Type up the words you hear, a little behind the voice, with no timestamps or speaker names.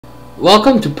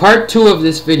Welcome to part 2 of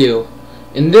this video.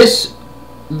 In this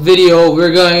video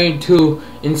we're going to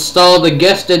install the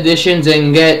guest editions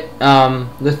and get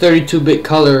the 32-bit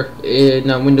color in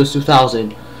Windows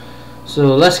 2000.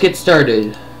 So let's get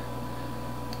started.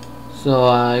 So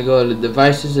I go to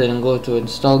devices and go to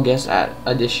install guest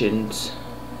editions.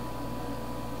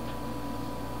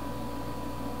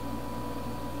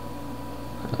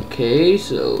 Okay,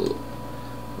 so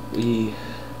we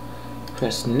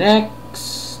press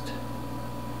next.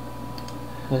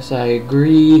 Yes, I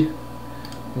agree.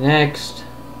 Next.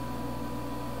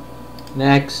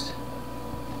 Next.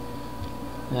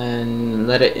 And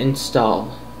let it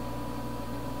install.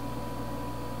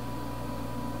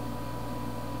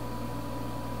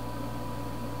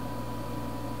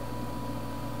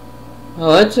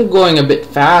 Oh, it's going a bit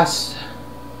fast.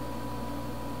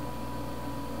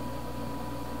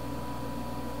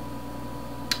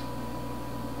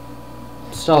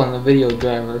 Installing the video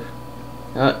driver.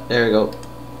 Oh, there we go.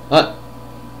 What?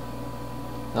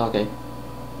 Okay.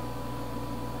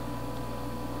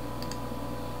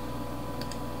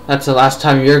 That's the last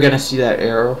time you're gonna see that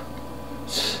error.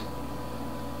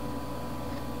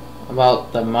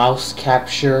 About the mouse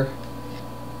capture.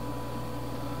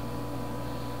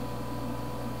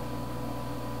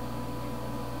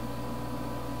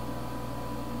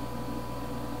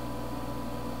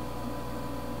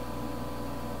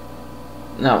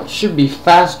 Now it should be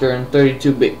faster in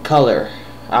 32-bit color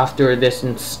after this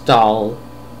install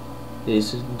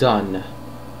is done.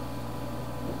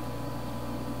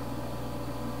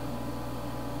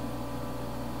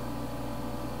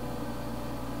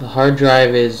 The hard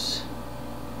drive is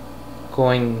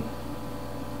going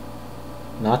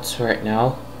nuts right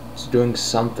now. It's doing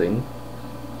something.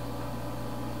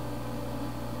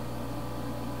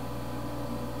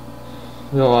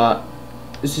 So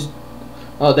this is,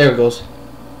 oh, there it goes.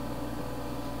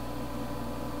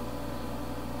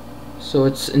 So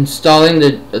it's installing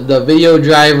the video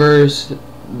drivers,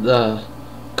 the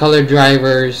color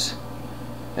drivers,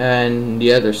 and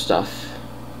the other stuff.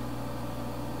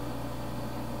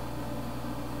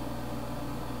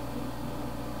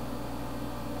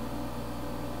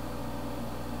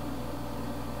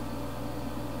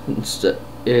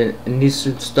 It needs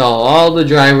to install all the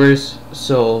drivers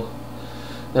so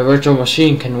the virtual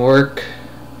machine can work.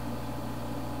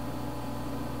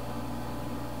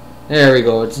 There we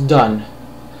go, it's done.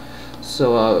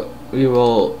 So we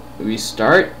will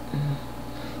restart.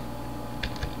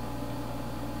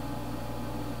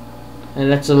 And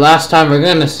that's the last time we're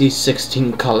gonna see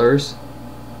 16 colors.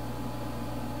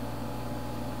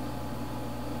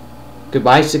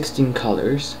 Goodbye 16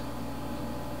 colors.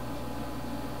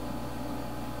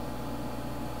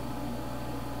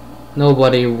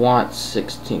 Nobody wants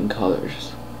 16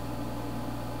 colors.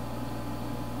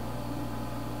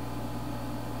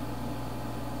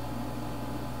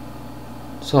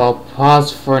 So I'll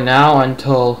pause for now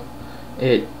until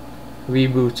it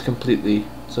reboots completely.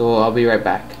 So I'll be right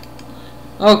back.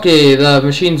 Okay, the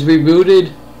machine's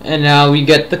rebooted and now we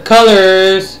get the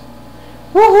colors.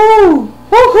 Woohoo!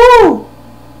 Woohoo!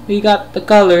 We got the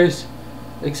colors.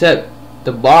 Except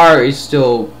the bar is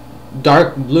still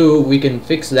dark blue. We can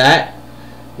fix that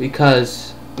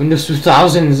because Windows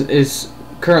 2000 is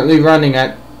currently running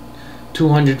at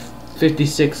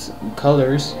 256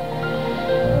 colors.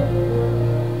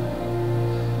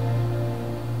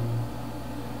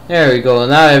 There we go,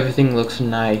 now everything looks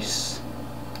nice.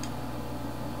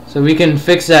 So we can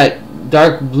fix that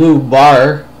dark blue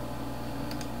bar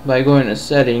by going to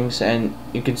settings, and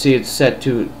you can see it's set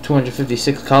to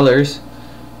 256 colors.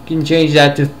 You can change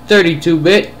that to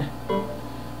 32-bit,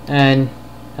 and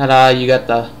ta-da, you got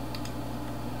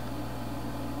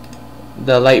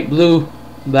the light blue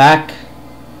back,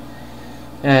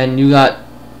 and you got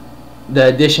the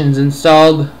additions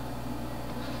installed,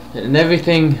 and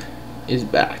everything is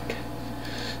back.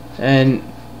 And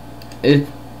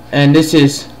this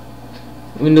is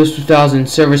Windows 2000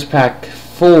 Service Pack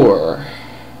 4,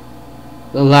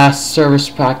 the last service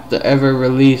pack that ever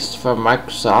released from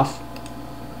Microsoft,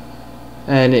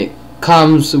 and it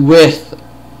comes with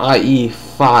IE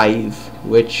 5,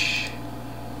 which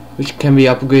can be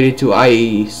upgraded to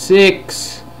IE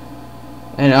 6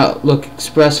 and Outlook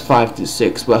Express 5 to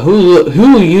 6. But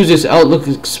who uses Outlook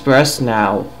Express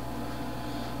now?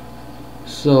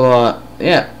 So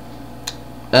yeah,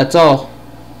 that's all.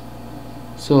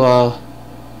 So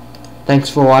thanks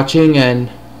for watching and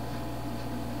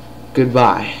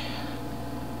goodbye.